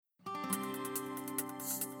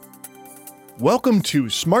Welcome to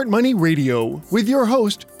Smart Money Radio with your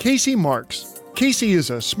host, Casey Marks. Casey is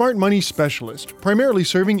a smart money specialist, primarily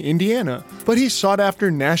serving Indiana, but he's sought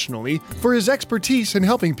after nationally for his expertise in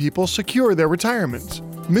helping people secure their retirements.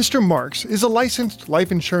 Mr. Marks is a licensed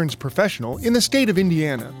life insurance professional in the state of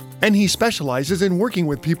Indiana, and he specializes in working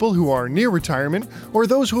with people who are near retirement or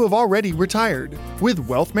those who have already retired with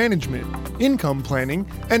wealth management, income planning,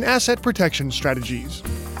 and asset protection strategies.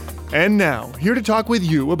 And now, here to talk with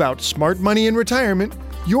you about smart money and retirement,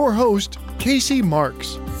 your host, Casey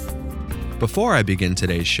Marks. Before I begin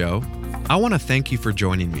today's show, I want to thank you for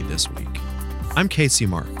joining me this week. I'm Casey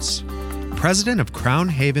Marks, president of Crown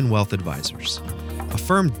Haven Wealth Advisors, a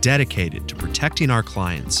firm dedicated to protecting our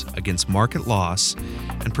clients against market loss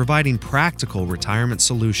and providing practical retirement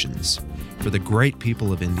solutions for the great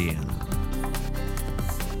people of Indiana.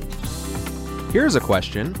 Here's a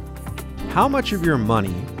question. How much of your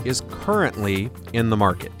money is currently in the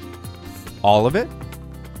market? All of it?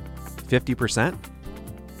 50%?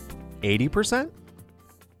 80%?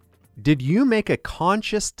 Did you make a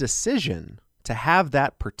conscious decision to have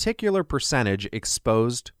that particular percentage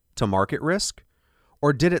exposed to market risk?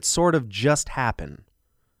 Or did it sort of just happen?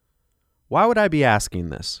 Why would I be asking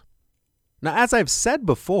this? Now, as I've said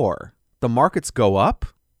before, the markets go up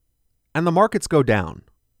and the markets go down.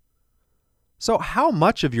 So how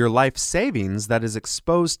much of your life savings that is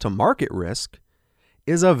exposed to market risk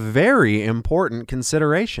is a very important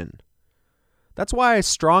consideration. That's why I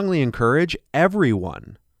strongly encourage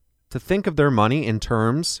everyone to think of their money in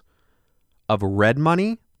terms of red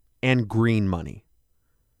money and green money.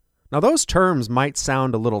 Now, those terms might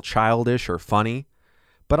sound a little childish or funny,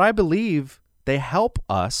 but I believe they help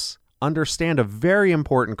us understand a very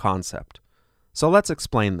important concept. So let's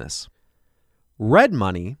explain this. Red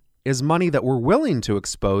money is money that we're willing to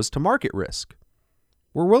expose to market risk.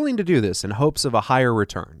 We're willing to do this in hopes of a higher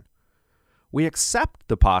return. We accept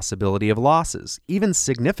the possibility of losses, even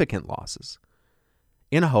significant losses,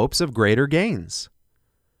 in hopes of greater gains.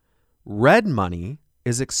 Red money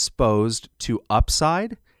is exposed to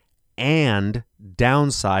upside and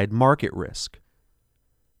downside market risk.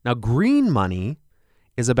 Now, green money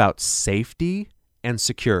is about safety and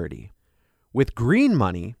security. With green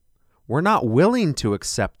money, we're not willing to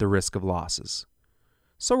accept the risk of losses.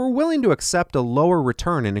 So we're willing to accept a lower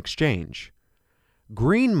return in exchange.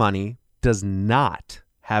 Green money does not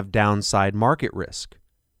have downside market risk.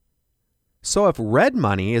 So if red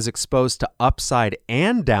money is exposed to upside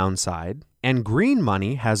and downside, and green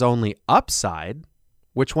money has only upside,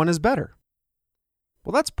 which one is better?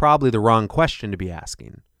 Well, that's probably the wrong question to be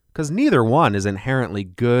asking, because neither one is inherently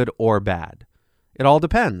good or bad. It all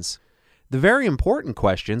depends. The very important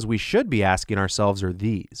questions we should be asking ourselves are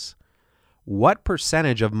these. What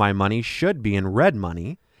percentage of my money should be in red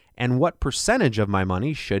money, and what percentage of my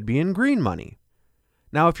money should be in green money?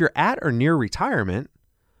 Now, if you're at or near retirement,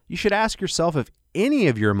 you should ask yourself if any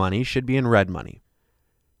of your money should be in red money.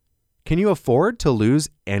 Can you afford to lose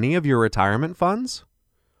any of your retirement funds?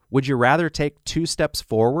 Would you rather take 2 steps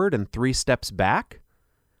forward and 3 steps back?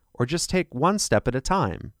 Or just take 1 step at a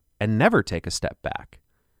time and never take a step back?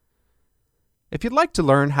 If you'd like to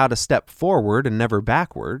learn how to step forward and never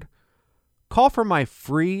backward, call for my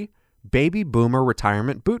free Baby Boomer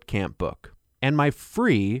Retirement Bootcamp book and my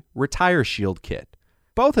free Retire Shield kit.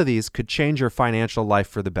 Both of these could change your financial life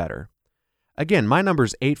for the better. Again, my number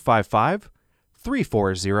is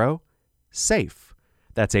 855-340-SAFE.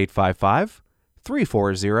 That's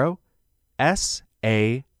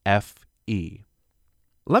 855-340-SAFE.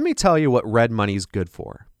 Let me tell you what red money is good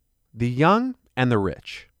for. The young and the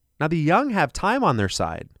rich. Now, the young have time on their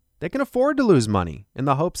side. They can afford to lose money in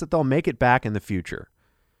the hopes that they'll make it back in the future.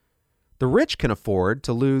 The rich can afford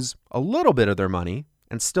to lose a little bit of their money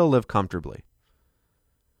and still live comfortably.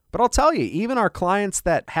 But I'll tell you, even our clients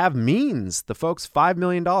that have means, the folks $5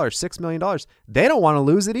 million, $6 million, they don't want to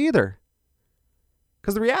lose it either.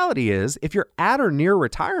 Because the reality is, if you're at or near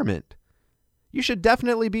retirement, you should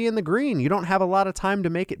definitely be in the green. You don't have a lot of time to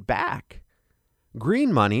make it back.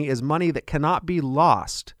 Green money is money that cannot be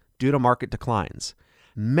lost due to market declines.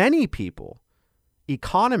 Many people,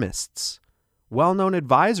 economists, well-known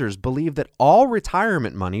advisors believe that all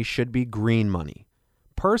retirement money should be green money.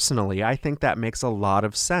 Personally, I think that makes a lot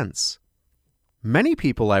of sense. Many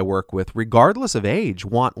people I work with, regardless of age,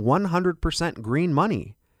 want 100% green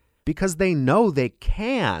money because they know they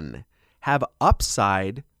can have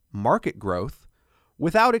upside market growth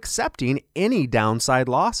without accepting any downside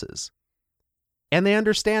losses. And they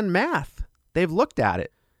understand math. They've looked at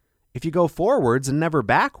it. If you go forwards and never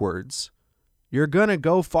backwards, you're going to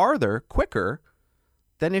go farther quicker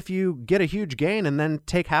than if you get a huge gain and then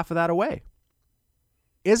take half of that away.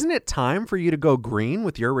 Isn't it time for you to go green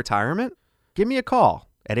with your retirement? Give me a call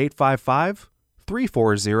at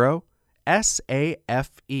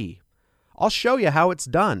 855-340-SAFE. I'll show you how it's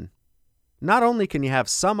done. Not only can you have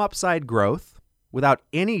some upside growth without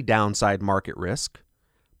any downside market risk,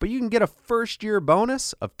 but you can get a first-year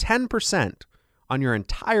bonus of 10% on your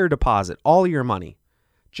entire deposit, all your money,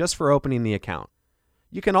 just for opening the account.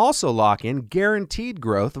 You can also lock in guaranteed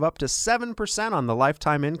growth of up to 7% on the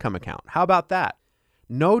lifetime income account. How about that?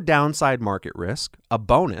 No downside market risk, a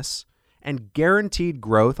bonus, and guaranteed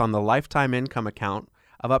growth on the lifetime income account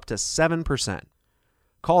of up to 7%.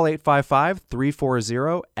 Call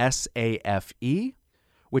 855-340-SAFE,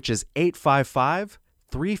 which is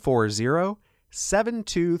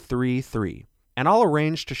 855-340-7233, and I'll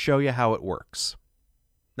arrange to show you how it works.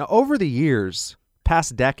 Now, over the years,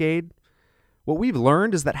 past decade, what we've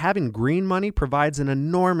learned is that having green money provides an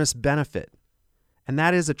enormous benefit, and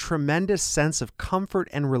that is a tremendous sense of comfort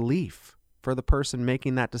and relief for the person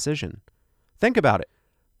making that decision. Think about it.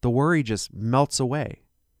 The worry just melts away.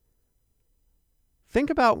 Think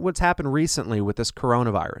about what's happened recently with this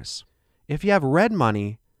coronavirus. If you have red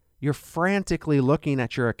money, you're frantically looking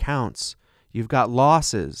at your accounts. You've got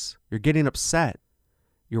losses. You're getting upset.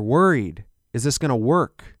 You're worried. Is this going to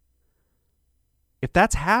work? If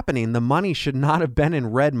that's happening, the money should not have been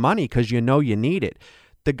in red money because you know you need it.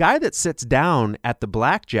 The guy that sits down at the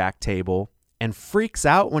blackjack table and freaks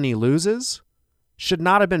out when he loses should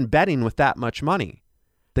not have been betting with that much money.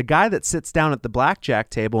 The guy that sits down at the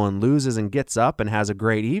blackjack table and loses and gets up and has a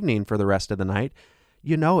great evening for the rest of the night,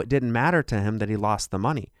 you know it didn't matter to him that he lost the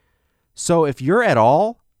money. So if you're at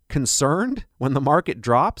all concerned when the market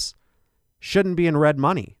drops, shouldn't be in red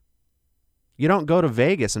money. You don't go to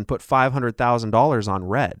Vegas and put $500,000 on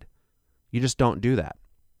red. You just don't do that.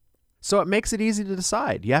 So it makes it easy to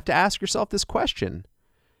decide. You have to ask yourself this question.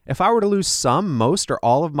 If I were to lose some, most, or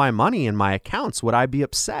all of my money in my accounts, would I be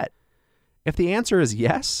upset? If the answer is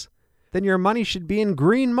yes, then your money should be in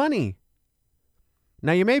green money.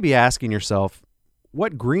 Now you may be asking yourself,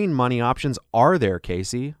 what green money options are there,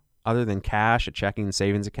 Casey, other than cash, a checking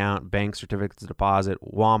savings account, bank certificates of deposit,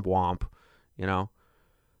 womp womp,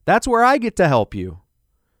 That's where I get to help you.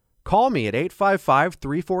 Call me at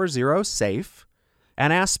 855-340-SAFE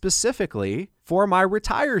and ask specifically for my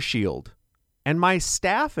Retire Shield. And my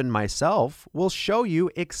staff and myself will show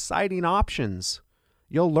you exciting options.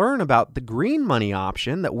 You'll learn about the green money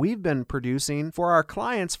option that we've been producing for our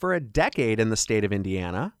clients for a decade in the state of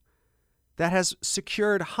Indiana that has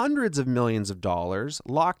secured hundreds of millions of dollars,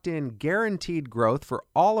 locked in guaranteed growth for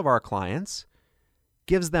all of our clients,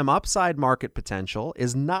 gives them upside market potential,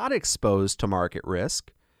 is not exposed to market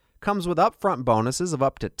risk, comes with upfront bonuses of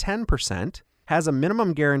up to 10%, has a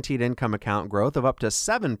minimum guaranteed income account growth of up to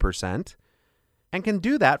 7%, and can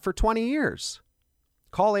do that for 20 years.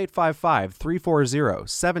 Call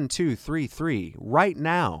 855-340-7233 right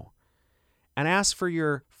now and ask for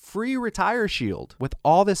your free Retire Shield with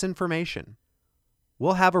all this information.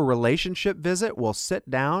 We'll have a relationship visit. We'll sit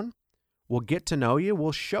down. We'll get to know you.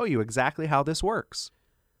 We'll show you exactly how this works.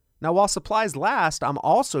 Now, while supplies last, I'm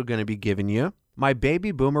also going to be giving you my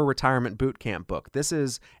Baby Boomer Retirement Bootcamp book. This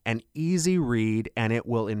is an easy read, and it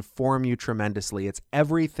will inform you tremendously. It's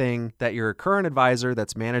everything that your current advisor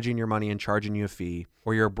that's managing your money and charging you a fee,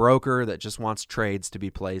 or your broker that just wants trades to be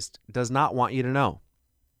placed, does not want you to know.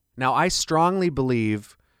 Now, I strongly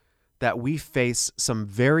believe that we face some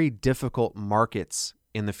very difficult markets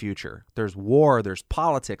in the future. There's war, there's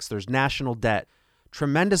politics, there's national debt,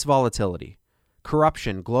 tremendous volatility,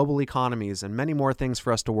 corruption, global economies, and many more things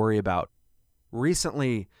for us to worry about.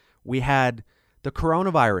 Recently, we had the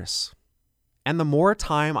coronavirus, and the more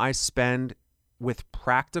time I spend with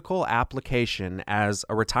practical application as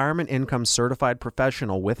a retirement income certified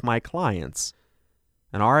professional with my clients,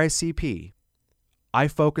 an RICP, I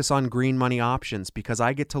focus on green money options because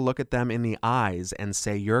I get to look at them in the eyes and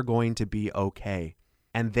say, you're going to be okay.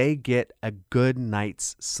 And they get a good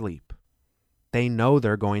night's sleep. They know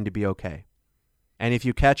they're going to be okay. And if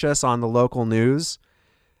you catch us on the local news,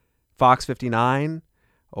 Fox 59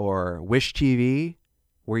 or Wish TV,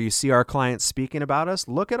 where you see our clients speaking about us,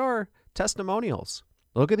 look at our testimonials.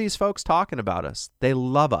 Look at these folks talking about us. They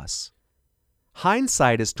love us.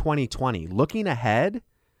 Hindsight is 20/20. Looking ahead,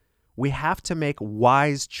 we have to make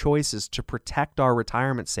wise choices to protect our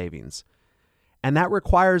retirement savings. And that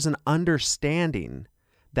requires an understanding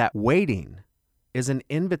that waiting is an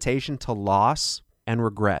invitation to loss and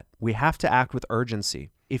regret. We have to act with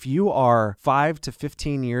urgency. If you are 5 to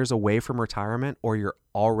 15 years away from retirement, or you're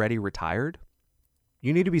already retired,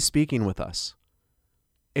 you need to be speaking with us.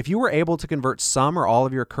 If you were able to convert some or all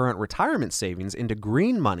of your current retirement savings into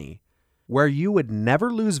green money where you would never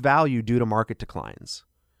lose value due to market declines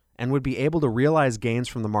and would be able to realize gains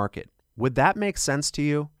from the market. Would that make sense to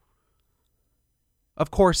you? Of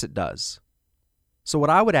course it does. So what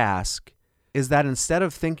I would ask is that instead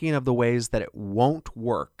of thinking of the ways that it won't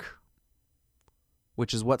work,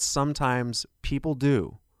 which is what sometimes people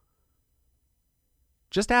do,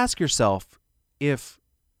 just ask yourself if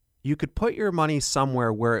you could put your money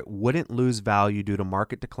somewhere where it wouldn't lose value due to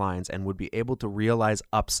market declines and would be able to realize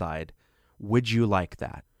upside. Would you like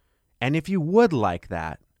that? And if you would like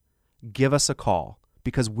that, give us a call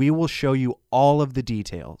because we will show you all of the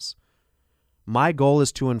details. My goal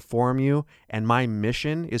is to inform you, and my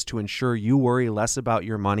mission is to ensure you worry less about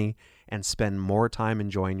your money and spend more time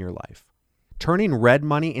enjoying your life. Turning red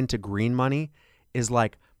money into green money is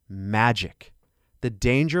like magic. The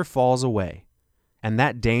danger falls away, and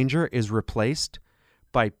that danger is replaced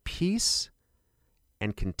by peace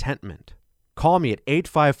and contentment. Call me at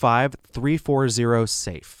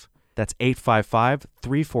 855-340-SAFE. That's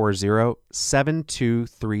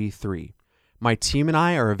 855-340-7233. My team and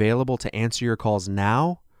I are available to answer your calls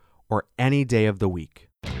now or any day of the week.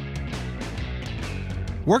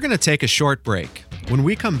 We're going to take a short break. When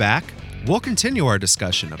we come back, we'll continue our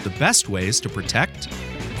discussion of the best ways to protect,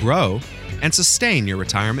 grow, and sustain your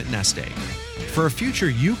retirement nest egg for a future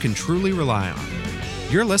you can truly rely on.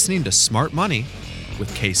 You're listening to Smart Money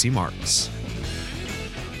with Casey Marks.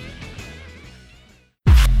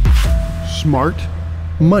 Smart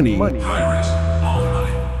Money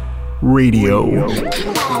Radio. The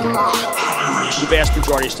vast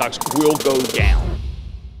majority of stocks will go down.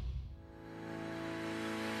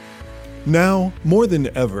 Now, more than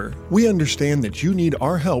ever, we understand that you need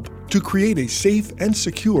our help to create a safe and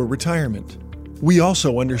secure retirement. We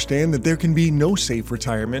also understand that there can be no safe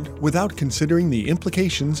retirement without considering the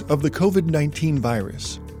implications of the COVID-19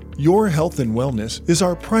 virus. Your health and wellness is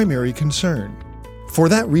our primary concern. For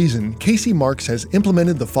that reason, Casey Marks has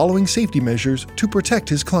implemented the following safety measures to protect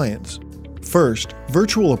his clients. First,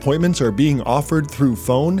 virtual appointments are being offered through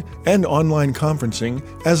phone and online conferencing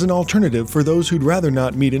as an alternative for those who'd rather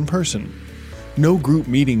not meet in person. No group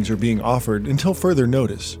meetings are being offered until further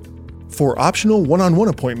notice. For optional one-on-one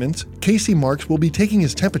appointments, Casey Marks will be taking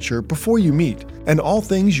his temperature before you meet, and all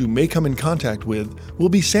things you may come in contact with will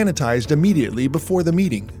be sanitized immediately before the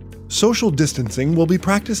meeting. Social distancing will be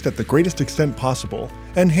practiced at the greatest extent possible,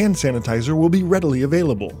 and hand sanitizer will be readily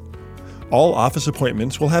available. All office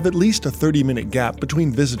appointments will have at least a 30-minute gap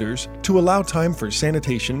between visitors to allow time for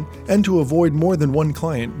sanitation and to avoid more than one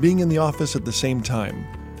client being in the office at the same time.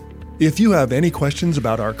 If you have any questions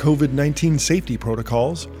about our COVID-19 safety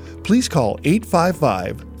protocols, please call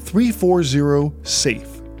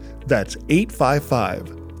 855-340-SAFE. That's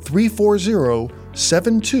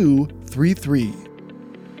 855-340-7233.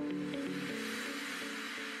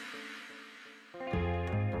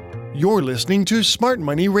 You're listening to Smart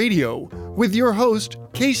Money Radio with your host,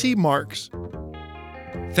 Casey Marks.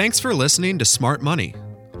 Thanks for listening to Smart Money.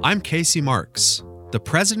 I'm Casey Marks, the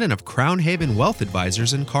president of Crown Haven Wealth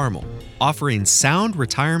Advisors in Carmel, offering sound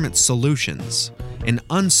retirement solutions in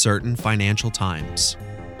uncertain financial times.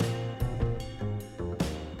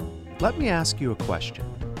 Let me ask you a question.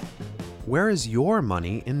 Where is your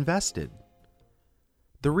money invested?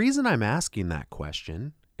 The reason I'm asking that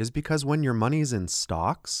question is because when your money's in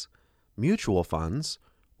stocks, mutual funds,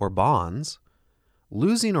 or bonds,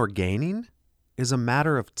 losing or gaining is a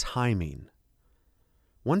matter of timing.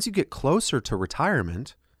 Once you get closer to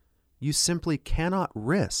retirement, you simply cannot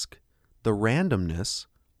risk the randomness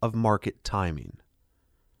of market timing.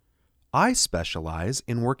 I specialize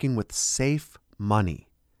in working with safe money.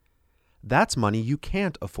 That's money you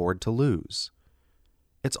can't afford to lose.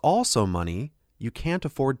 It's also money you can't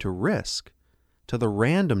afford to risk to the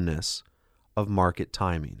randomness of market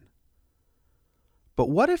timing. But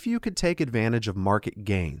what if you could take advantage of market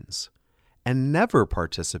gains and never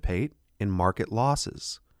participate in market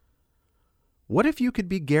losses? What if you could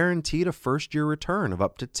be guaranteed a first-year return of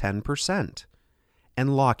up to 10%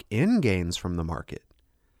 and lock in gains from the market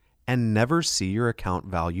and never see your account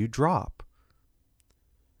value drop?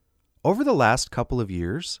 Over the last couple of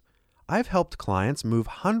years, I've helped clients move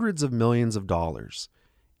hundreds of millions of dollars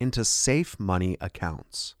into safe money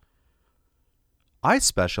accounts. I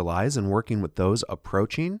specialize in working with those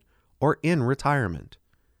approaching or in retirement,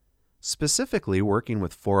 specifically working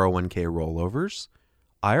with 401k rollovers,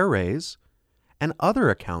 IRAs, and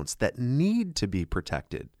other accounts that need to be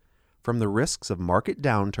protected from the risks of market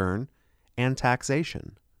downturn and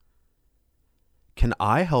taxation. Can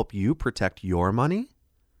I help you protect your money?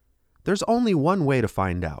 There's only one way to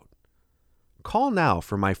find out. Call now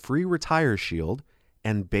for my free Retire Shield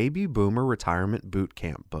and Baby Boomer Retirement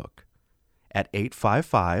Bootcamp book. at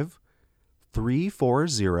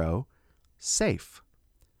 855-340-SAFE.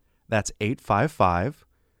 That's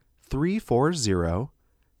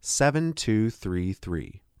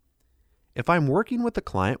 855-340-7233. If I'm working with a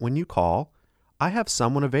client when you call, I have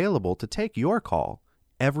someone available to take your call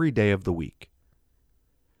every day of the week.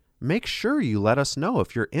 Make sure you let us know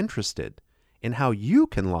if you're interested in how you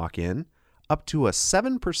can lock in up to a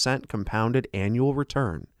 7% compounded annual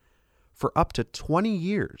return for up to 20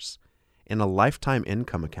 years in a lifetime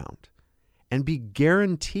income account and be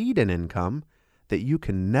guaranteed an income that you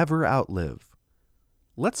can never outlive.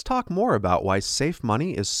 Let's talk more about why safe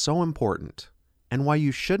money is so important and why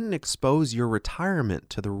you shouldn't expose your retirement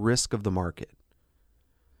to the risk of the market.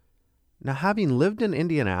 Now, having lived in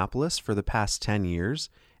Indianapolis for the past 10 years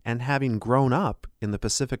and having grown up in the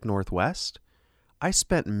Pacific Northwest, I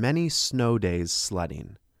spent many snow days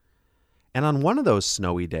sledding. And on one of those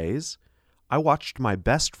snowy days, I watched my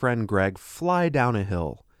best friend Greg fly down a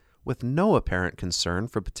hill with no apparent concern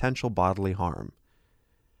for potential bodily harm.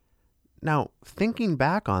 Now, thinking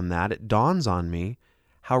back on that, it dawns on me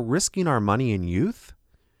how risking our money in youth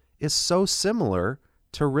is so similar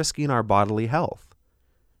to risking our bodily health.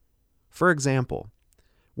 For example,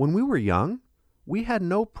 when we were young, we had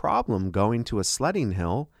no problem going to a sledding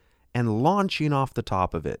hill and launching off the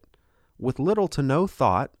top of it, with little to no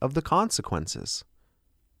thought of the consequences.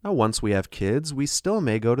 Now, once we have kids, we still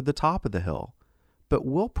may go to the top of the hill, but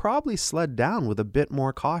we'll probably sled down with a bit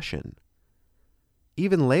more caution.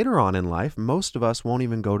 Even later on in life, most of us won't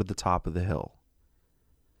even go to the top of the hill.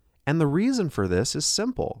 And the reason for this is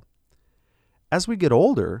simple. As we get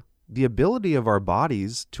older, the ability of our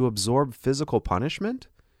bodies to absorb physical punishment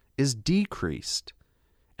is decreased,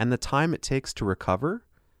 and the time it takes to recover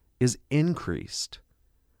is increased.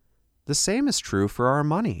 The same is true for our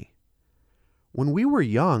money. When we were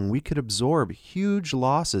young, we could absorb huge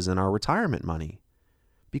losses in our retirement money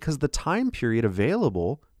because the time period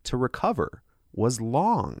available to recover was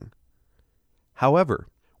long. However,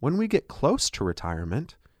 when we get close to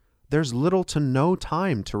retirement, there's little to no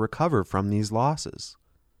time to recover from these losses.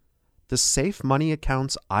 The safe money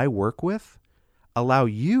accounts I work with allow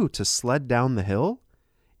you to sled down the hill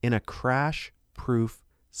in a crash-proof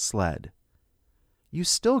sled. You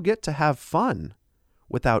still get to have fun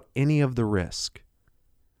without any of the risk.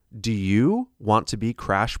 Do you want to be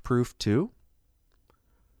crash-proof too?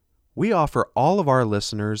 We offer all of our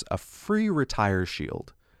listeners a free Retire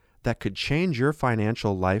Shield that could change your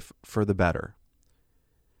financial life for the better.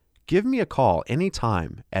 Give me a call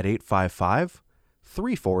anytime at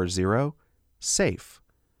 855-340-SAFE.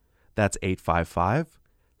 That's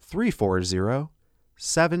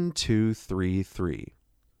 855-340-7233.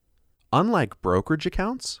 Unlike brokerage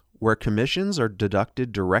accounts, where commissions are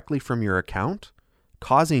deducted directly from your account,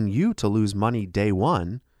 causing you to lose money day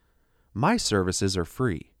one, my services are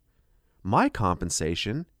free. My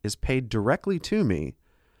compensation is paid directly to me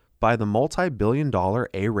by the multi-billion-dollar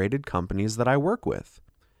A-rated companies that I work with.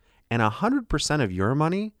 And 100% of your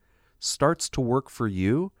money starts to work for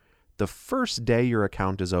you the first day your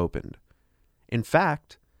account is opened. In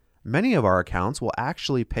fact, many of our accounts will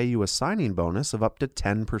actually pay you a signing bonus of up to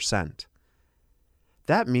 10%.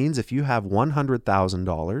 That means if you have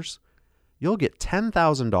 $100,000, you'll get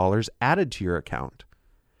 $10,000 added to your account,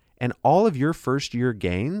 and all of your first-year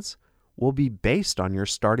gains will be based on your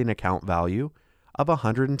starting account value of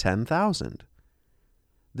 $110,000.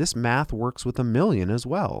 This math works with $1 million as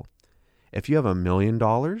well. If you have $1 million,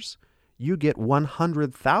 you get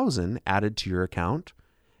 $100,000 added to your account,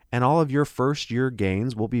 and all of your first-year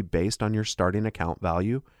gains will be based on your starting account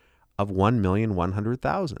value of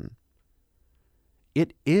 $1,100,000.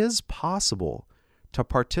 It is possible to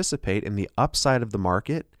participate in the upside of the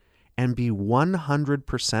market and be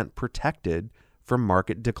 100% protected from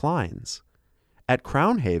market declines. At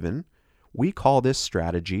Crown Haven, we call this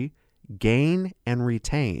strategy gain and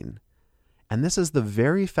retain, and this is the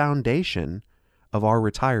very foundation of our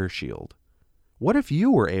Retire Shield. What if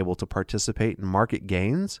you were able to participate in market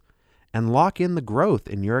gains and lock in the growth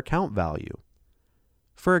in your account value?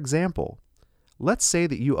 For example, let's say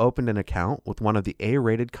that you opened an account with one of the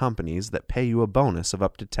A-rated companies that pay you a bonus of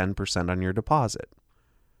up to 10% on your deposit.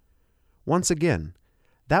 Once again,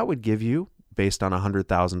 that would give you, based on a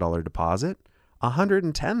 $100,000 deposit,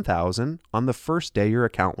 $110,000 on the first day your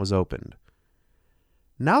account was opened.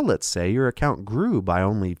 Now let's say your account grew by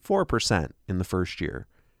only 4% in the first year.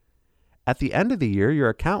 At the end of the year, your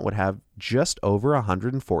account would have just over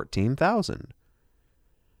 $114,000.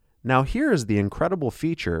 Now here is the incredible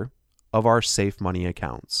feature of our safe money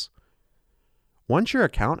accounts. Once your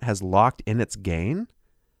account has locked in its gain,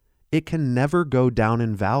 it can never go down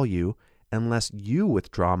in value unless you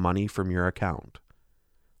withdraw money from your account.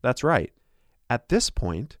 That's right. At this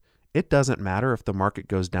point, it doesn't matter if the market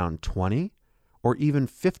goes down 20 or even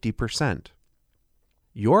 50%.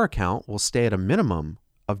 Your account will stay at a minimum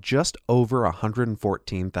of just over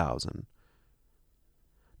 $114,000.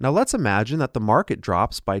 Now let's imagine that the market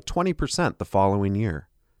drops by 20% the following year.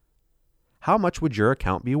 How much would your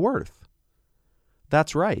account be worth?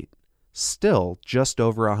 That's right, still just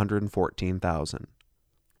over $114,000.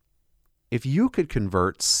 If you could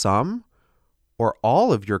convert some or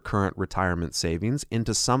all of your current retirement savings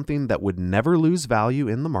into something that would never lose value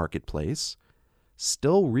in the marketplace,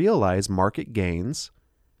 still realize market gains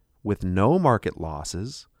with no market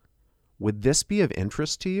losses, would this be of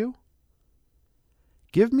interest to you?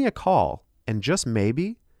 Give me a call, and just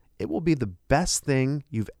maybe it will be the best thing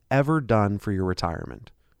you've ever done for your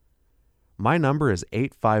retirement. My number is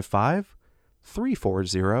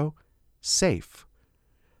 855-340-SAFE.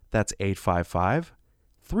 That's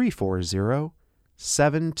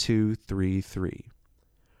 855-340-7233.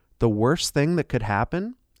 The worst thing that could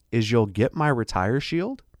happen is you'll get my Retire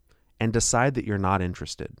Shield and decide that you're not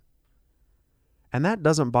interested. And that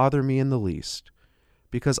doesn't bother me in the least,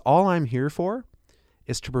 because all I'm here for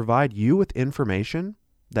is to provide you with information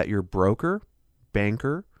that your broker,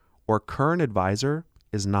 banker, or current advisor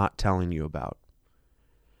is not telling you about.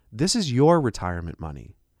 This is your retirement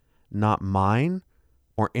money, not mine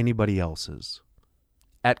or anybody else's.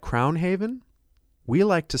 At Crown Haven, we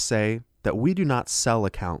like to say that we do not sell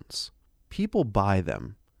accounts. People buy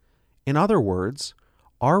them. In other words,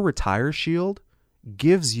 our Retire Shield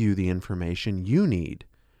gives you the information you need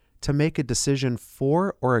to make a decision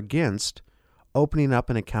for or against opening up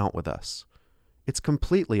an account with us. It's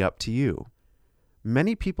completely up to you.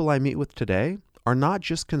 Many people I meet with today are not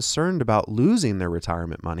just concerned about losing their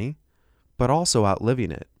retirement money, but also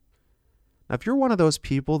outliving it. Now, if you're one of those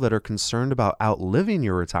people that are concerned about outliving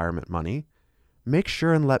your retirement money, make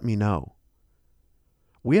sure and let me know.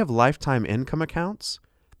 We have lifetime income accounts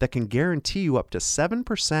that can guarantee you up to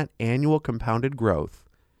 7% annual compounded growth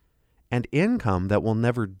and income that will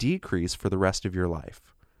never decrease for the rest of your life.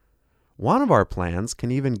 One of our plans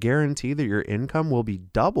can even guarantee that your income will be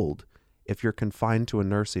doubled if you're confined to a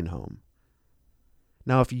nursing home.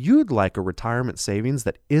 Now, if you'd like a retirement savings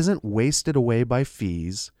that isn't wasted away by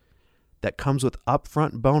fees, that comes with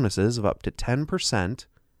upfront bonuses of up to 10%,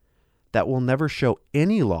 that will never show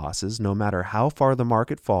any losses no matter how far the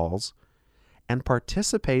market falls, and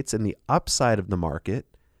participates in the upside of the market,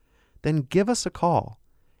 then give us a call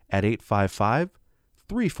at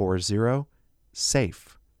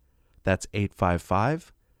 855-340-SAFE. That's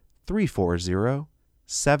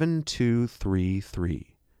 855-340-7233.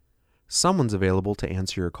 Someone's available to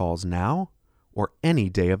answer your calls now or any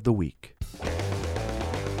day of the week.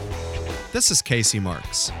 This is Casey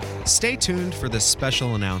Marks. Stay tuned for this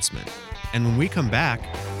special announcement. And when we come back,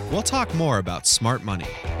 we'll talk more about smart money.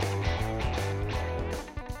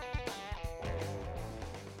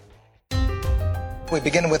 We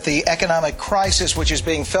begin with the economic crisis, which is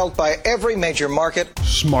being felt by every major market.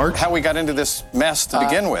 Smart How we got into this mess to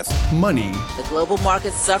begin with. money. The global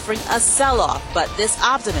market's suffering a sell-off, but this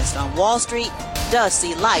optimist on Wall Street does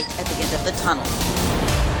see light at the end of the tunnel.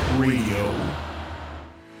 Radio.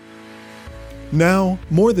 Now,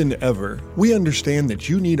 more than ever, we understand that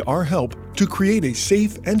you need our help to create a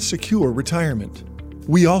safe and secure retirement.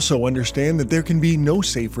 We also understand that there can be no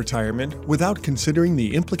safe retirement without considering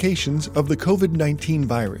the implications of the COVID-19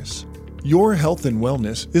 virus. Your health and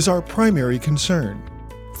wellness is our primary concern.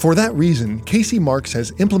 For that reason, Casey Marks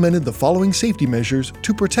has implemented the following safety measures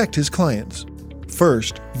to protect his clients.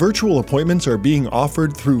 First, virtual appointments are being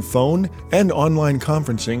offered through phone and online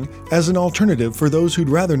conferencing as an alternative for those who'd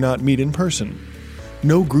rather not meet in person.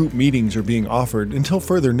 No group meetings are being offered until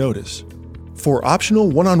further notice. For optional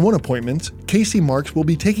one-on-one appointments, Casey Marks will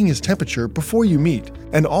be taking his temperature before you meet,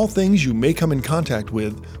 and all things you may come in contact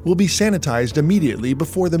with will be sanitized immediately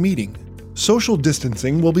before the meeting. Social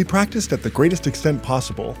distancing will be practiced at the greatest extent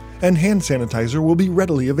possible, and hand sanitizer will be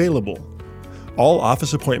readily available. All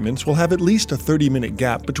office appointments will have at least a 30-minute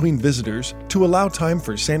gap between visitors to allow time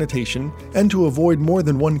for sanitation and to avoid more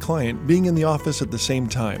than one client being in the office at the same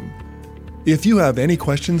time. If you have any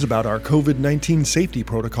questions about our COVID-19 safety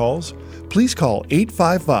protocols, please call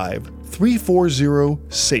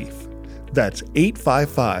 855-340-SAFE. That's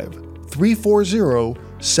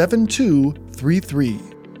 855-340-7233.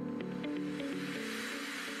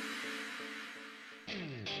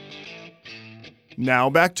 Now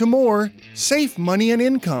back to more Safe Money and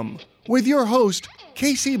Income with your host,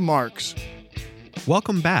 Casey Marks.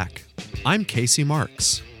 Welcome back. I'm Casey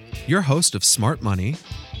Marks, your host of Smart Money,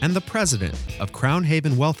 and the president of Crown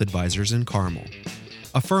Haven Wealth Advisors in Carmel,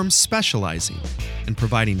 a firm specializing in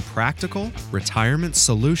providing practical retirement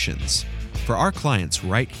solutions for our clients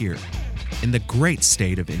right here in the great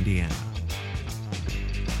state of Indiana.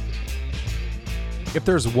 If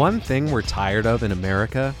there's one thing we're tired of in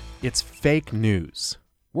America, it's fake news.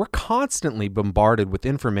 We're constantly bombarded with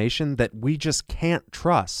information that we just can't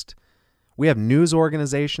trust. We have news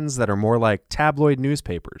organizations that are more like tabloid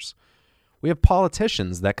newspapers. We have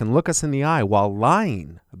politicians that can look us in the eye while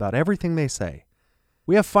lying about everything they say.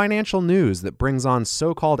 We have financial news that brings on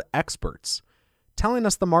so-called experts, telling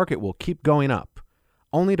us the market will keep going up,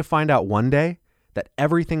 only to find out one day that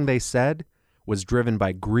everything they said was driven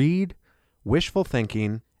by greed, wishful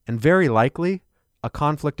thinking, and very likely a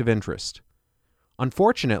conflict of interest.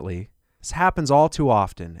 Unfortunately, this happens all too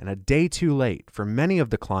often and a day too late for many of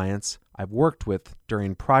the clients I've worked with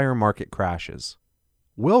during prior market crashes.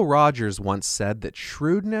 Will Rogers once said that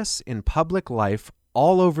shrewdness in public life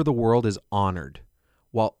all over the world is honored,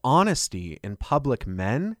 while honesty in public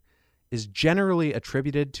men is generally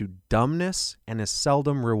attributed to dumbness and is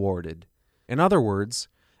seldom rewarded. In other words,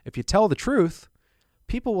 if you tell the truth,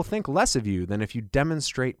 people will think less of you than if you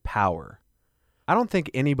demonstrate power. I don't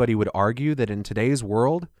think anybody would argue that in today's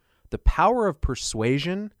world, the power of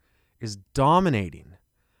persuasion is dominating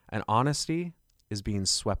and honesty is being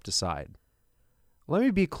swept aside. Let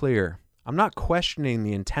me be clear, I'm not questioning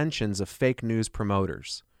the intentions of fake news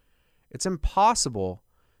promoters. It's impossible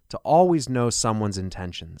to always know someone's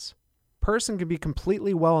intentions. A person can be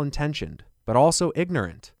completely well-intentioned, but also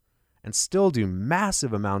ignorant, and still do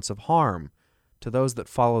massive amounts of harm to those that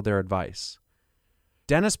follow their advice.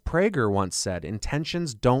 Dennis Prager once said,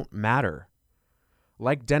 intentions don't matter.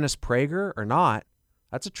 Like Dennis Prager or not,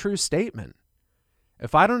 that's a true statement.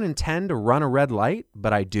 If I don't intend to run a red light,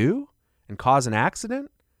 but I do, and cause an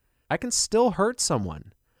accident, I can still hurt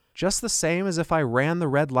someone, just the same as if I ran the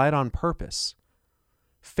red light on purpose.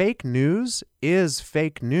 Fake news is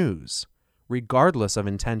fake news, regardless of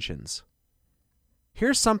intentions.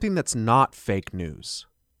 Here's something that's not fake news.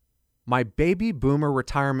 My Baby Boomer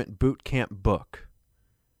Retirement Boot Camp book.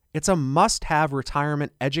 It's a must-have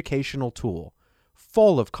retirement educational tool,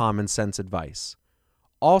 full of common sense advice.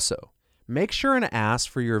 Also, make sure and ask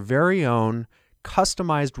for your very own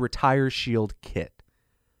customized Retire Shield kit.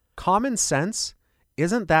 Common sense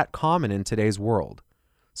isn't that common in today's world,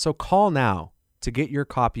 so call now to get your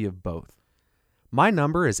copy of both. My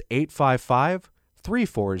number is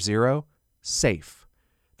 855-340-SAFE.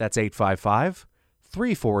 That's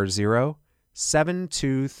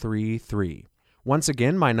 855-340-7233. Once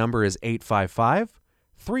again, my number is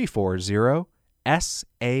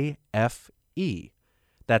 855-340-SAFE.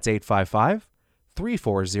 That's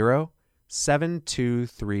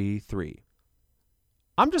 855-340-7233.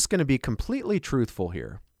 I'm just going to be completely truthful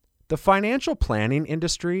here. The financial planning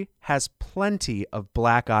industry has plenty of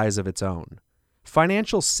black eyes of its own.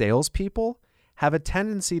 Financial salespeople have a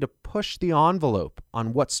tendency to push the envelope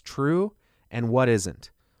on what's true and what isn't.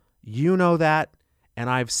 You know that, and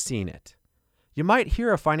I've seen it. You might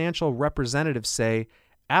hear a financial representative say,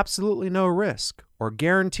 absolutely no risk or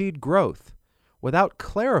guaranteed growth, without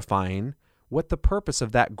clarifying what the purpose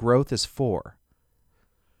of that growth is for.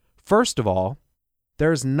 First of all,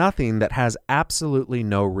 there's nothing that has absolutely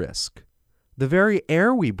no risk. The very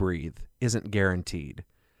air we breathe isn't guaranteed.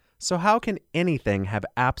 So how can anything have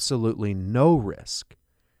absolutely no risk?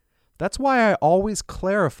 That's why I always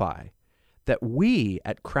clarify that we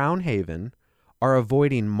at Crown Haven are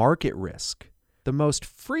avoiding market risk, the most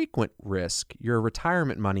frequent risk your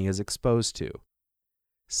retirement money is exposed to.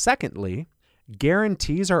 Secondly,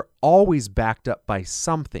 guarantees are always backed up by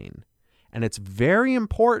something, and it's very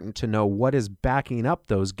important to know what is backing up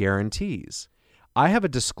those guarantees. I have a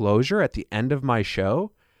disclosure at the end of my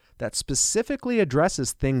show that specifically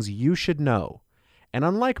addresses things you should know, and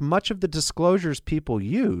unlike much of the disclosures people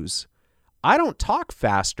use, I don't talk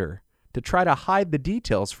faster to try to hide the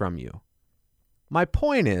details from you. My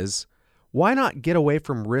point is, why not get away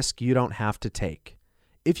from risk you don't have to take?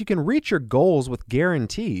 If you can reach your goals with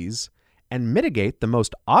guarantees and mitigate the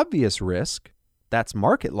most obvious risk, that's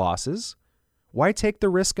market losses, why take the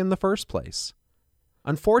risk in the first place?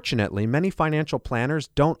 Unfortunately, many financial planners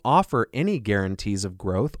don't offer any guarantees of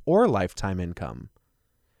growth or lifetime income.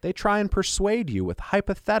 They try and persuade you with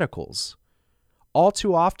hypotheticals. All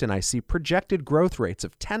too often, I see projected growth rates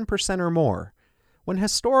of 10% or more, when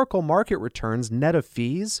historical market returns net of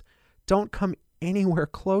fees don't come anywhere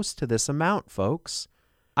close to this amount, folks.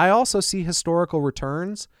 I also see historical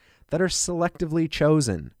returns that are selectively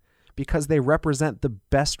chosen because they represent the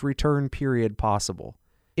best return period possible.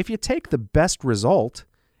 If you take the best result,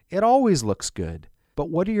 it always looks good. But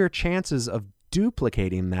what are your chances of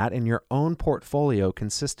duplicating that in your own portfolio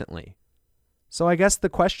consistently? So I guess the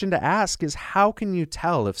question to ask is, how can you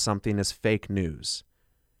tell if something is fake news?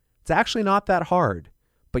 It's actually not that hard,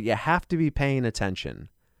 but you have to be paying attention.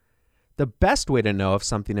 The best way to know if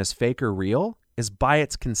something is fake or real is by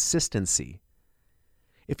its consistency.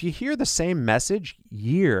 If you hear the same message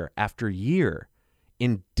year after year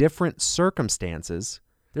in different circumstances,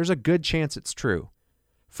 there's a good chance it's true.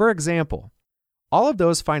 For example, all of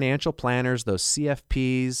those financial planners, those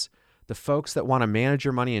CFPs, the folks that want to manage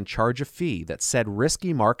your money and charge a fee that said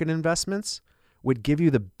risky market investments would give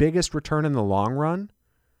you the biggest return in the long run,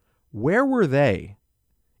 where were they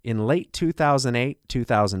in late 2008,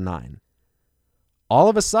 2009? All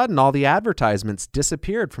of a sudden, all the advertisements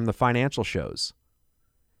disappeared from the financial shows.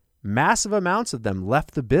 Massive amounts of them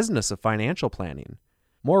left the business of financial planning.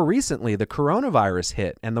 More recently, the coronavirus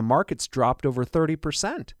hit and the markets dropped over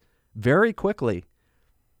 30% very quickly.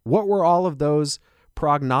 What were all of those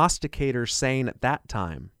prognosticators saying at that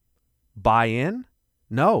time? Buy in?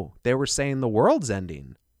 No, they were saying the world's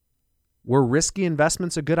ending. Were risky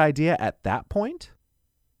investments a good idea at that point?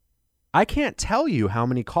 I can't tell you how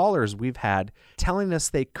many callers we've had telling us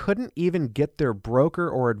they couldn't even get their broker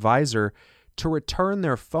or advisor to return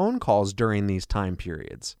their phone calls during these time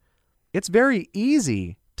periods. It's very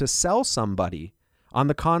easy to sell somebody on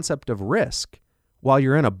the concept of risk while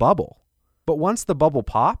you're in a bubble. But once the bubble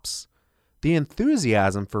pops, the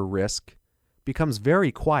enthusiasm for risk becomes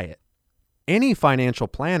very quiet. Any financial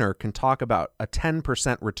planner can talk about a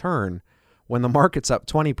 10% return when the market's up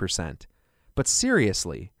 20%. But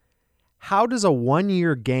seriously, how does a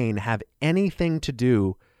 1-year gain have anything to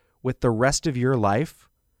do with the rest of your life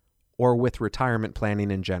or with retirement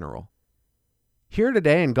planning in general? Here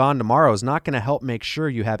today and gone tomorrow is not going to help make sure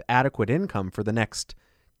you have adequate income for the next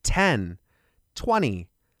 10, 20,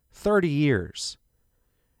 30 years.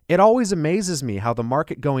 It always amazes me how the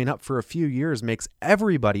market going up for a few years makes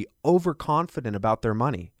everybody overconfident about their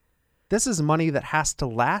money. This is money that has to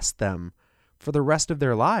last them for the rest of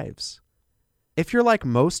their lives. If you're like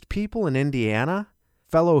most people in Indiana,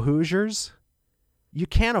 fellow Hoosiers, you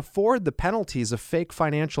can't afford the penalties of fake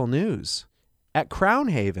financial news. At Crown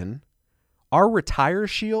Haven, our Retire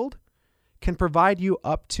Shield can provide you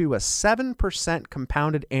up to a 7%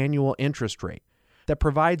 compounded annual interest rate that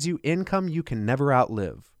provides you income you can never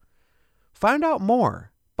outlive. Find out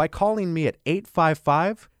more by calling me at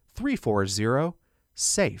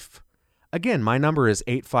 855-340-SAFE. Again, my number is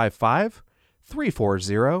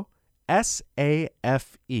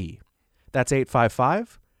 855-340-SAFE. That's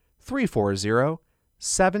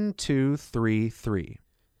 855-340-7233.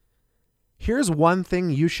 Here's one thing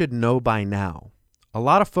you should know by now. A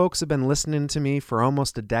lot of folks have been listening to me for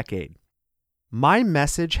almost a decade. My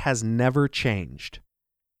message has never changed.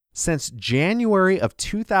 Since January of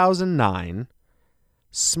 2009,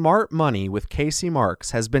 Smart Money with Casey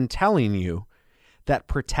Marks has been telling you that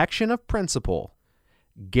protection of principal,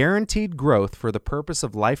 guaranteed growth for the purpose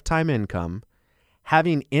of lifetime income,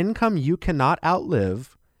 having income you cannot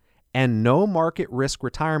outlive, and no market risk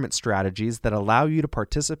retirement strategies that allow you to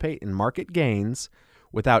participate in market gains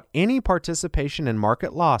without any participation in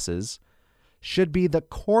market losses should be the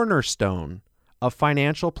cornerstone of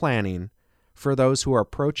financial planning for those who are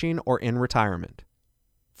approaching or in retirement.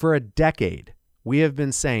 For a decade, we have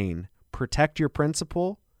been saying, protect your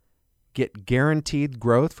principal, get guaranteed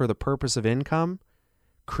growth for the purpose of income,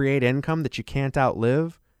 create income that you can't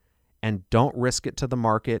outlive, and don't risk it to the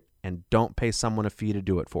market and don't pay someone a fee to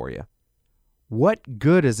do it for you. What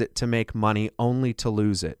good is it to make money only to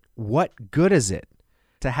lose it? What good is it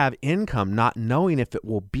to have income not knowing if it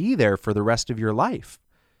will be there for the rest of your life?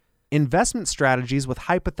 Investment strategies with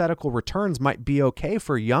hypothetical returns might be okay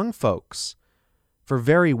for young folks, for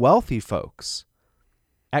very wealthy folks.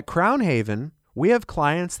 At Crown Haven, we have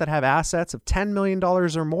clients that have assets of $10 million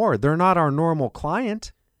or more. They're not our normal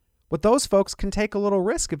client, but those folks can take a little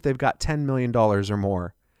risk if they've got $10 million or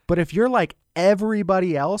more. But if you're like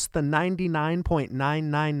everybody else, the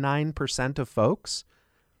 99.999% of folks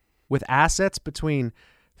with assets between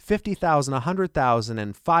 $50,000, $100,000,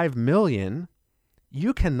 and $5 million,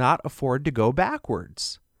 you cannot afford to go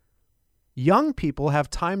backwards. Young people have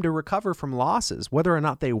time to recover from losses. Whether or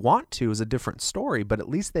not they want to is a different story, but at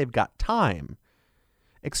least they've got time.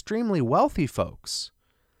 Extremely wealthy folks,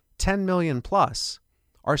 10 million plus,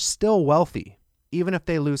 are still wealthy, even if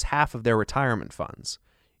they lose half of their retirement funds.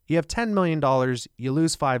 You have $10 million, you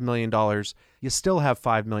lose $5 million, you still have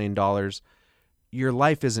 $5 million. Your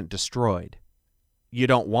life isn't destroyed. You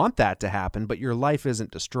don't want that to happen, but your life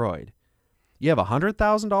isn't destroyed. You have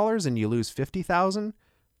 $100,000 and you lose $50,000,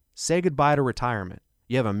 say goodbye to retirement.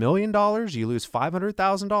 You have $1 million, you lose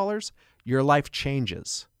 $500,000, your life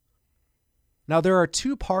changes. Now, there are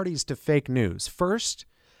two parties to fake news. First,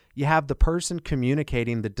 you have the person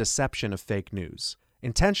communicating the deception of fake news.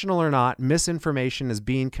 Intentional or not, misinformation is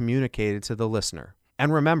being communicated to the listener.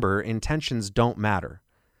 And remember, intentions don't matter.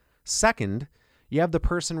 Second, you have the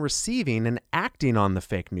person receiving and acting on the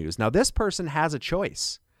fake news. Now, this person has a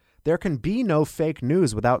choice. There can be no fake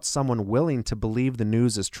news without someone willing to believe the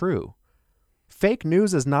news is true. Fake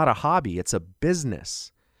news is not a hobby, it's a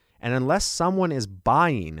business. And unless someone is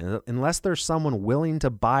buying, unless there's someone willing to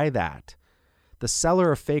buy that, the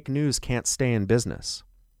seller of fake news can't stay in business.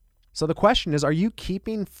 So the question is, are you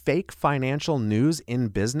keeping fake financial news in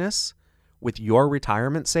business with your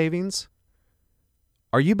retirement savings?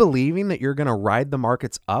 Are you believing that you're going to ride the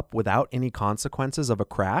markets up without any consequences of a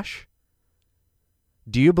crash?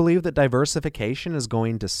 Do you believe that diversification is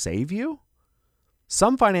going to save you?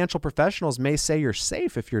 Some financial professionals may say you're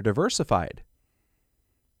safe if you're diversified.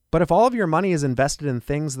 But if all of your money is invested in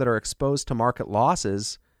things that are exposed to market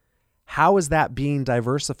losses, how is that being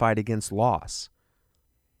diversified against loss?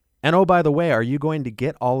 And oh, by the way, are you going to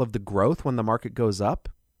get all of the growth when the market goes up?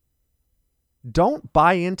 Don't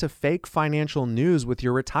buy into fake financial news with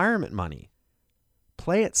your retirement money.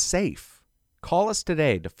 Play it safe. Call us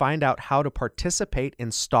today to find out how to participate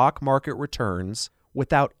in stock market returns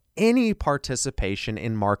without any participation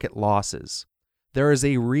in market losses. There is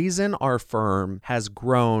a reason our firm has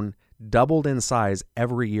grown, doubled in size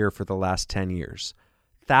every year for the last 10 years.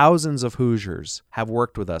 Thousands of Hoosiers have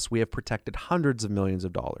worked with us. We have protected hundreds of millions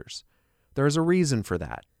of dollars. There is a reason for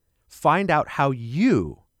that. Find out how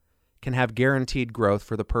you can have guaranteed growth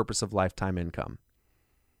for the purpose of lifetime income.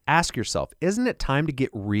 Ask yourself, isn't it time to get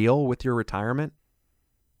real with your retirement?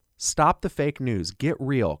 Stop the fake news. Get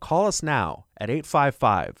real. Call us now at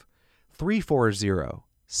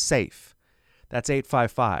 855-340-SAFE. That's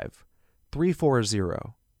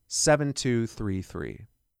 855-340-7233.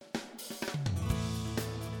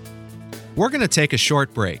 We're going to take a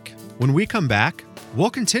short break. When we come back,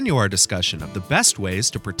 we'll continue our discussion of the best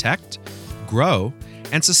ways to protect, grow,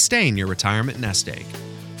 and sustain your retirement nest egg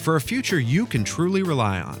for a future you can truly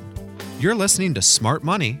rely on. You're listening to Smart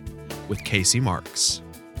Money with Casey Marks.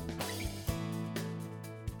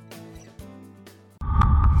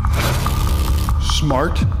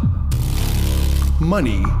 Smart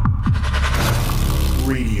Money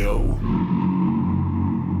Radio.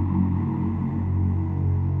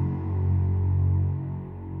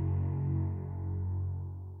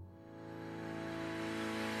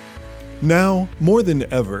 Now, more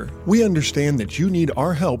than ever, we understand that you need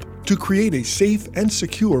our help to create a safe and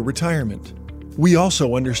secure retirement. We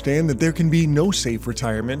also understand that there can be no safe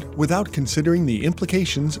retirement without considering the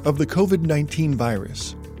implications of the COVID-19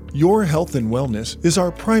 virus. Your health and wellness is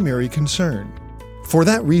our primary concern. For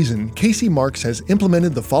that reason, Casey Marks has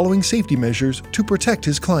implemented the following safety measures to protect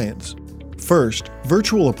his clients. First,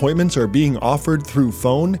 virtual appointments are being offered through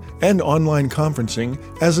phone and online conferencing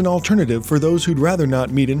as an alternative for those who'd rather not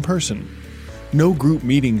meet in person. No group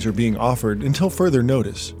meetings are being offered until further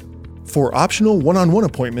notice. For optional one-on-one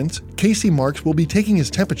appointments, Casey Marks will be taking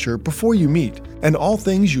his temperature before you meet, and all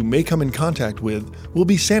things you may come in contact with will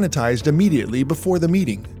be sanitized immediately before the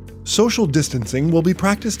meeting. Social distancing will be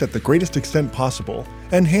practiced at the greatest extent possible,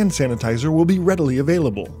 and hand sanitizer will be readily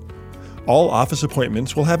available. All office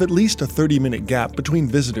appointments will have at least a 30-minute gap between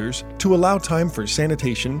visitors to allow time for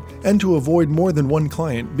sanitation and to avoid more than one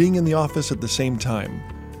client being in the office at the same time.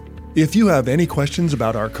 If you have any questions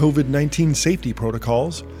about our COVID-19 safety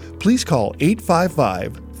protocols, please call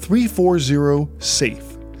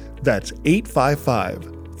 855-340-SAFE. That's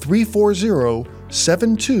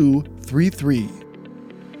 855-340-7233.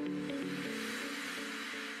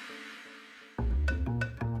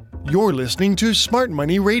 You're listening to Smart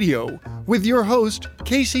Money Radio with your host,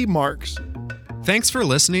 Casey Marks. Thanks for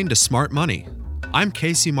listening to Smart Money. I'm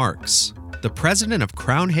Casey Marks, the president of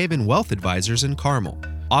Crown Haven Wealth Advisors in Carmel,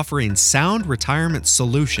 offering sound retirement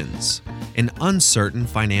solutions in uncertain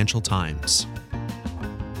financial times.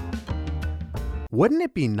 Wouldn't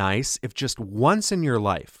it be nice if just once in your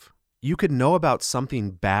life you could know about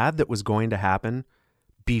something bad that was going to happen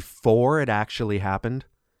before it actually happened?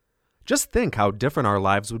 Just think how different our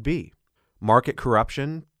lives would be. Market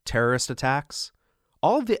corruption, terrorist attacks,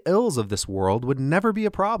 all of the ills of this world would never be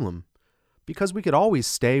a problem because we could always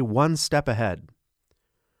stay one step ahead.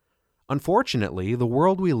 Unfortunately, the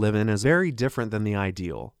world we live in is very different than the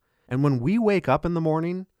ideal, and when we wake up in the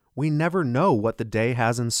morning, we never know what the day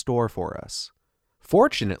has in store for us.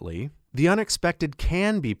 Fortunately, the unexpected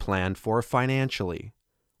can be planned for financially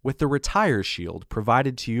with the Retire Shield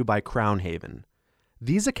provided to you by Crown Haven.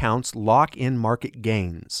 These accounts lock in market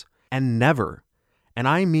gains and never, and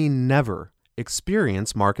I mean never,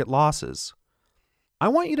 experience market losses. I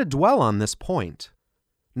want you to dwell on this point.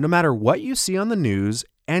 No matter what you see on the news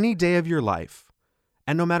any day of your life,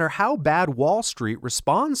 and no matter how bad Wall Street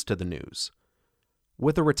responds to the news,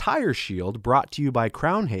 with a Retire Shield brought to you by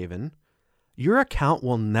Crown Haven, your account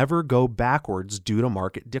will never go backwards due to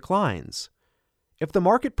market declines. If the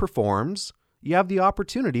market performs, you have the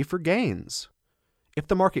opportunity for gains. If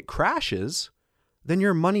the market crashes, then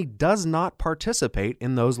your money does not participate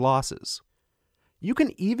in those losses. You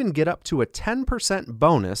can even get up to a 10%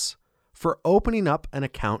 bonus for opening up an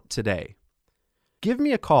account today. Give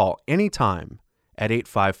me a call anytime at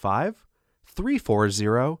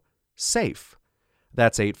 855-340-SAFE.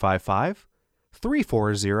 That's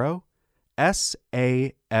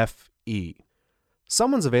 855-340-SAFE.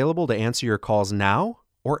 Someone's available to answer your calls now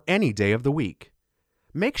or any day of the week.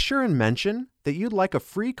 Make sure and mention that you'd like a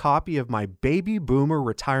free copy of my Baby Boomer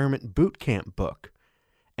Retirement Bootcamp book,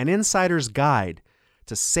 an insider's guide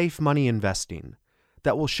to safe money investing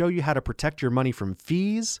that will show you how to protect your money from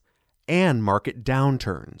fees and market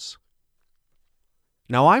downturns.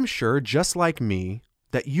 Now, I'm sure, just like me,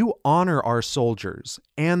 that you honor our soldiers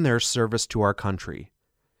and their service to our country.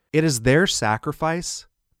 It is their sacrifice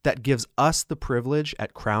that gives us the privilege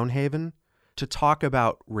at Crown Haven to talk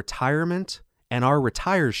about retirement and our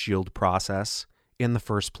Retire Shield process in the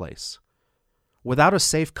first place. Without a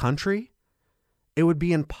safe country, it would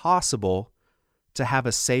be impossible to have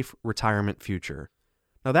a safe retirement future.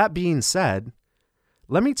 Now, that being said,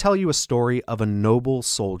 let me tell you a story of a noble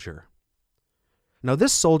soldier. Now,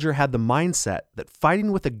 this soldier had the mindset that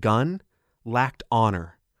fighting with a gun lacked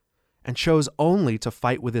honor and chose only to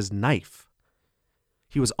fight with his knife.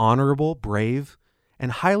 He was honorable, brave,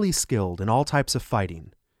 and highly skilled in all types of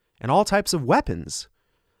fighting and all types of weapons,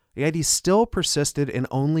 yet he still persisted in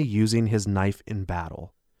only using his knife in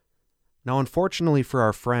battle. Now, unfortunately for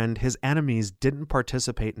our friend, his enemies didn't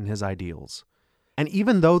participate in his ideals. And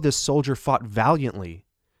even though this soldier fought valiantly,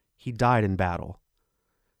 he died in battle.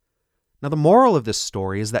 Now, the moral of this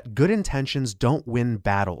story is that good intentions don't win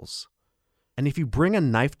battles. And if you bring a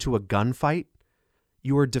knife to a gunfight,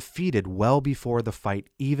 you are defeated well before the fight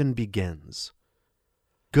even begins.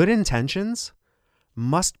 Good intentions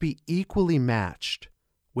must be equally matched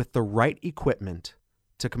with the right equipment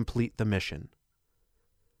to complete the mission.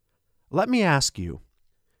 Let me ask you,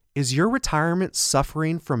 is your retirement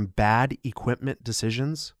suffering from bad equipment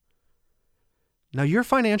decisions? Now, your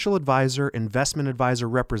financial advisor, investment advisor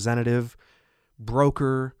representative,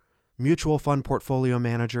 broker, mutual fund portfolio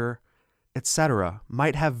manager, etc.,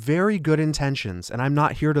 might have very good intentions, and I'm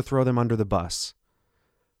not here to throw them under the bus.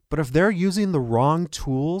 But if they're using the wrong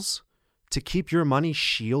tools to keep your money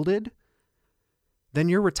shielded, then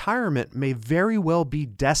your retirement may very well be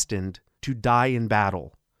destined to die in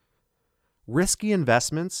battle. Risky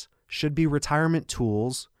investments should be retirement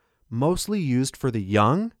tools mostly used for the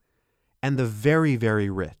young and the very, very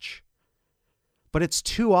rich. But it's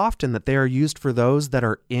too often that they are used for those that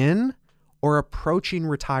are in or approaching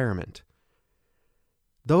retirement.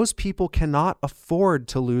 Those people cannot afford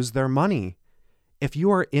to lose their money. If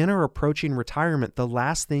you are in or approaching retirement, the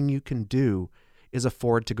last thing you can do is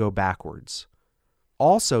afford to go backwards.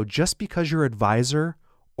 Also, just because your advisor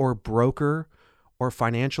or broker or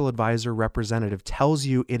financial advisor representative tells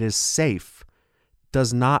you it is safe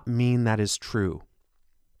does not mean that is true.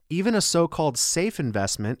 Even a so-called safe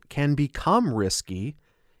investment can become risky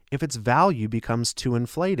if its value becomes too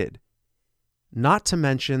inflated. Not to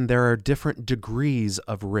mention, there are different degrees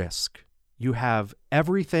of risk. You have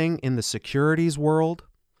everything in the securities world,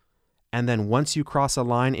 and then once you cross a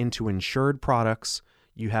line into insured products,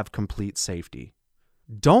 you have complete safety.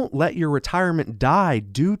 Don't let your retirement die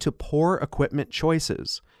due to poor equipment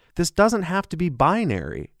choices. This doesn't have to be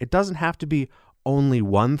binary. It doesn't have to be only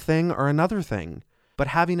one thing or another thing, but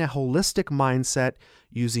having a holistic mindset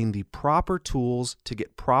using the proper tools to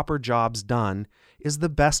get proper jobs done is the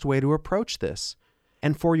best way to approach this.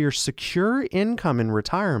 And for your secure income in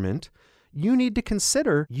retirement, you need to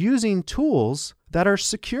consider using tools that are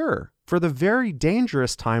secure for the very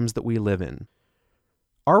dangerous times that we live in.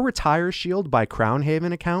 Our Retire Shield by Crown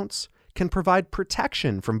Haven accounts can provide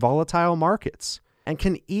protection from volatile markets and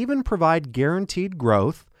can even provide guaranteed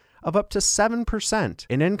growth of up to 7%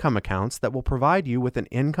 in income accounts that will provide you with an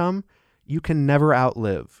income you can never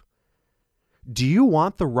outlive. Do you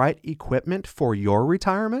want the right equipment for your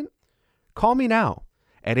retirement? Call me now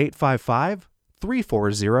at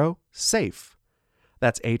 855-340-SAFE.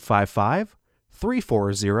 That's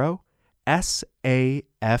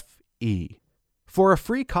 855-340-SAFE. For a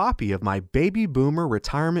free copy of my Baby Boomer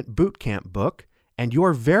Retirement Bootcamp book and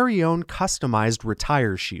your very own customized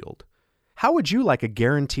Retire Shield. How would you like a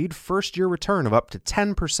guaranteed first-year return of up to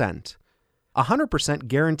 10%, 100%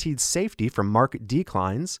 guaranteed safety from market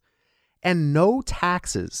declines, and no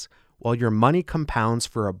taxes while your money compounds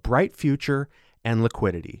for a bright future and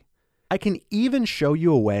liquidity? I can even show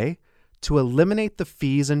you a way to eliminate the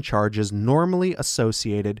fees and charges normally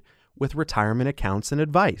associated with retirement accounts and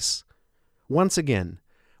advice. Once again,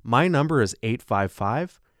 my number is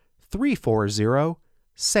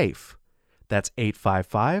 855-340-SAFE. That's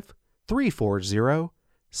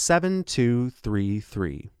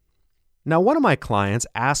 855-340-7233. Now, one of my clients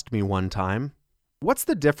asked me one time, what's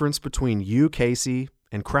the difference between you, Casey,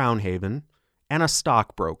 and Crown Haven, and a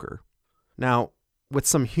stockbroker? Now, with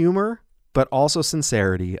some humor, but also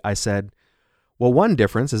sincerity, I said, well, one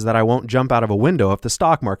difference is that I won't jump out of a window if the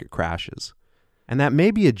stock market crashes. And that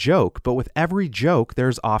may be a joke, but with every joke,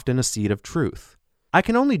 there's often a seed of truth. I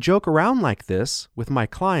can only joke around like this with my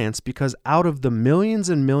clients because out of the millions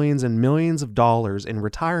and millions and millions of dollars in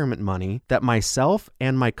retirement money that myself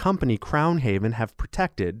and my company, Crown Haven, have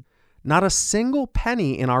protected, not a single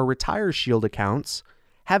penny in our Retire Shield accounts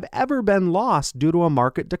have ever been lost due to a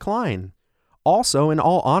market decline. Also, in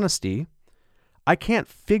all honesty, I can't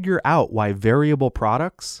figure out why variable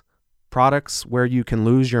products where you can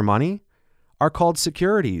lose your money, are called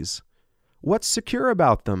securities. What's secure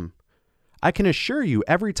about them? I can assure you,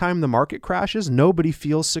 every time the market crashes, nobody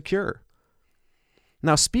feels secure.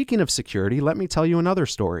 Now, speaking of security, let me tell you another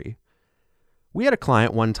story. We had a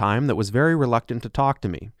client one time that was very reluctant to talk to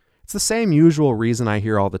me. It's the same usual reason I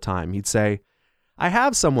hear all the time. He'd say, I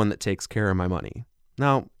have someone that takes care of my money.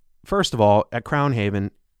 Now, first of all, at Crown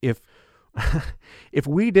Haven, if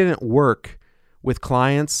we didn't work with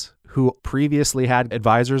clients who previously had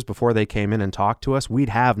advisors before they came in and talked to us, we'd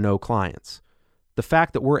have no clients. The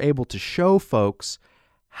fact that we're able to show folks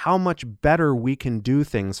how much better we can do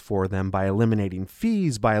things for them by eliminating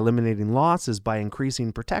fees, by eliminating losses, by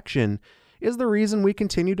increasing protection is the reason we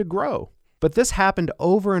continue to grow. But this happened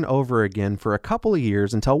over and over again for a couple of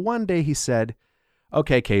years until one day he said,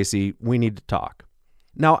 okay, Casey, we need to talk.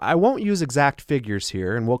 Now, I won't use exact figures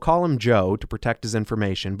here, and we'll call him Joe to protect his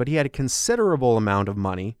information, but he had a considerable amount of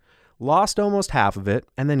money, lost almost half of it,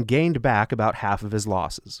 and then gained back about half of his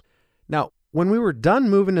losses. Now, when we were done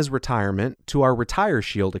moving his retirement to our Retire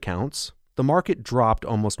Shield accounts, the market dropped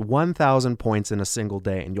almost 1,000 points in a single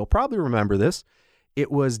day, and you'll probably remember this.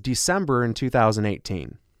 It was December in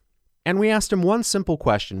 2018. And we asked him one simple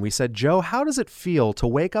question. We said, Joe, how does it feel to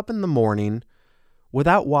wake up in the morning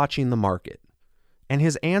without watching the market? And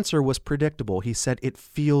his answer was predictable. He said, it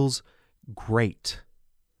feels great.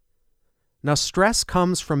 Now, stress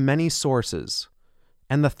comes from many sources,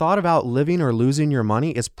 and the thought of outliving or losing your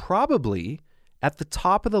money is probably at the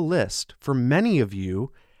top of the list for many of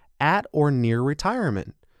you at or near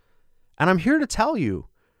retirement. And I'm here to tell you,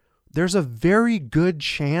 there's a very good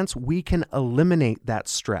chance we can eliminate that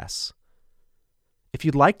stress. If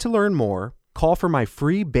you'd like to learn more, call for my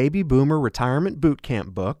free Baby Boomer Retirement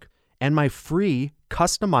Bootcamp book and my free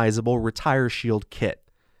customizable Retire Shield kit.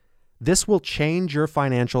 This will change your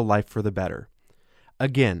financial life for the better.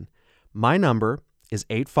 Again, my number is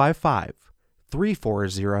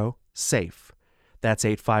 855-340-SAFE. That's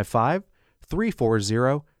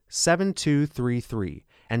 855-340-7233.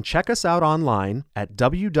 And check us out online at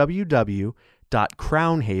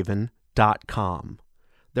www.crownhaven.com.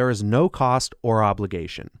 There is no cost or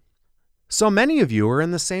obligation. So many of you are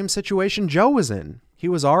in the same situation Joe was in. He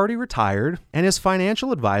was already retired, and his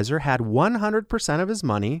financial advisor had 100% of his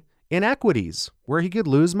money in equities, where he could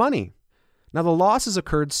lose money. Now, the losses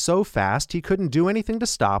occurred so fast, he couldn't do anything to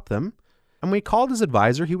stop them. And when he called his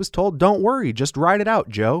advisor, he was told, don't worry, just ride it out,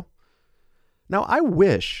 Joe. Now, I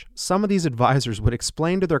wish some of these advisors would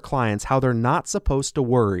explain to their clients how they're not supposed to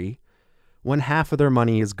worry when half of their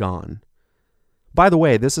money is gone. By the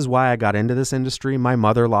way, this is why I got into this industry. My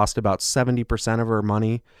mother lost about 70% of her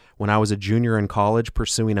money when I was a junior in college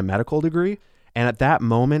pursuing a medical degree. And at that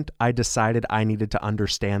moment, I decided I needed to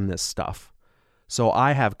understand this stuff. So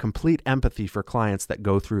I have complete empathy for clients that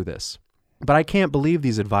go through this. But I can't believe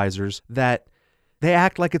these advisors that they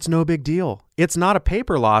act like it's no big deal. It's not a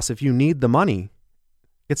paper loss if you need the money.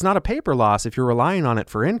 It's not a paper loss if you're relying on it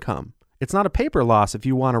for income. It's not a paper loss if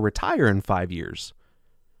you want to retire in 5 years.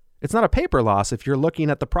 It's not a paper loss if you're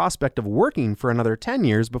looking at the prospect of working for another 10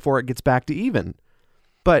 years before it gets back to even.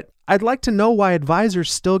 But I'd like to know why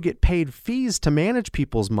advisors still get paid fees to manage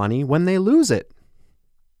people's money when they lose it.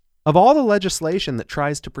 Of all the legislation that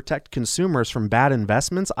tries to protect consumers from bad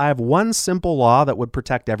investments, I have one simple law that would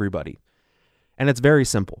protect everybody. And it's very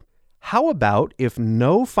simple. How about if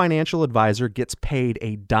no financial advisor gets paid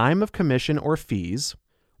a dime of commission or fees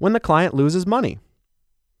when the client loses money?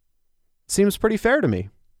 Seems pretty fair to me.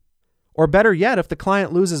 Or better yet, if the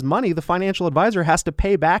client loses money, the financial advisor has to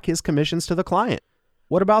pay back his commissions to the client.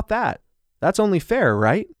 What about that? That's only fair,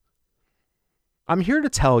 right? I'm here to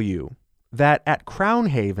tell you that at Crown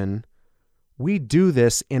Haven, we do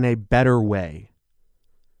this in a better way.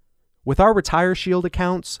 With our Retire Shield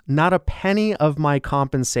accounts, not a penny of my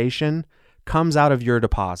compensation comes out of your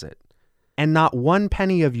deposit, and not one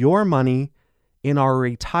penny of your money in our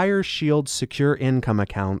Retire Shield secure income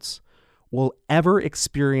accounts will ever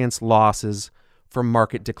experience losses from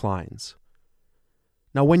market declines.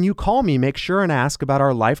 Now, when you call me, make sure and ask about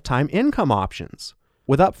our lifetime income options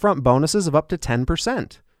with upfront bonuses of up to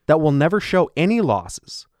 10% that will never show any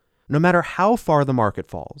losses, no matter how far the market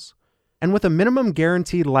falls, and with a minimum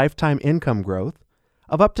guaranteed lifetime income growth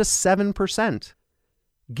of up to 7%.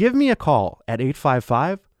 Give me a call at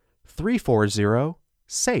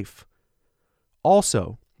 855-340-SAFE.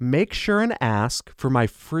 Also, make sure and ask for my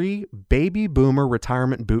free Baby Boomer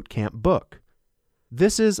Retirement Bootcamp book.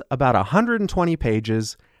 This is about 120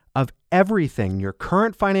 pages of everything your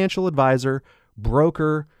current financial advisor,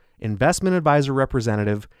 broker, investment advisor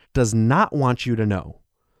representative does not want you to know.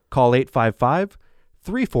 Call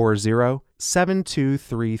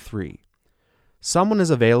 855-340-7233. Someone is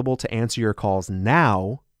available to answer your calls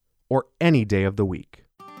now or any day of the week.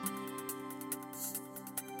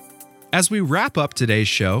 As we wrap up today's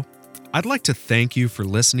show, I'd like to thank you for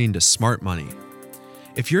listening to Smart Money.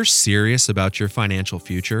 If you're serious about your financial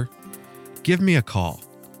future, give me a call,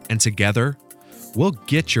 and together, we'll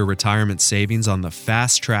get your retirement savings on the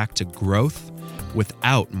fast track to growth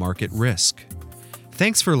without market risk.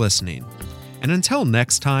 Thanks for listening. And until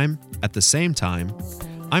next time, at the same time,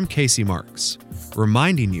 I'm Casey Marks,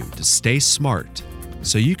 reminding you to stay smart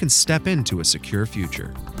so you can step into a secure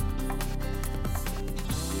future.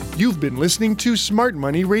 You've been listening to Smart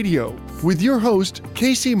Money Radio with your host,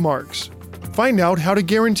 Casey Marks. Find out how to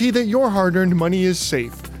guarantee that your hard-earned money is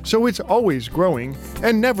safe, so it's always growing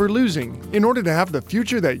and never losing in order to have the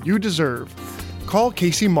future that you deserve. Call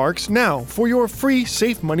Casey Marks now for your free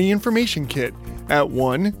Safe Money Information Kit at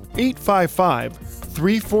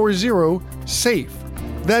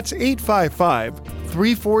 1-855-340-SAFE. That's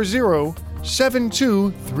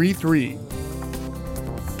 855-340-7233.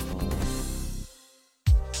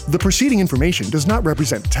 The preceding information does not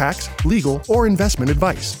represent tax, legal, or investment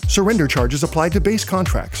advice. Surrender charges apply to base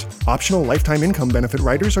contracts. Optional lifetime income benefit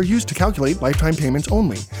riders are used to calculate lifetime payments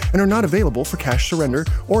only and are not available for cash surrender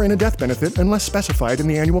or in a death benefit unless specified in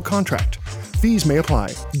the annual contract. Fees may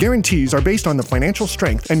apply. Guarantees are based on the financial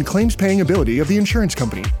strength and claims-paying ability of the insurance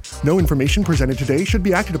company. No information presented today should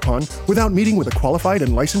be acted upon without meeting with a qualified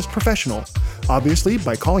and licensed professional. Obviously,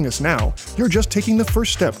 by calling us now, you're just taking the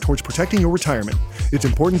first step towards protecting your retirement. It's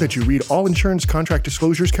important that you read all insurance contract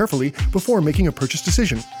disclosures carefully before making a purchase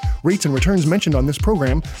decision. Rates and returns mentioned on this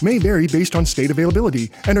program may vary based on state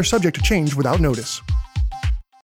availability and are subject to change without notice.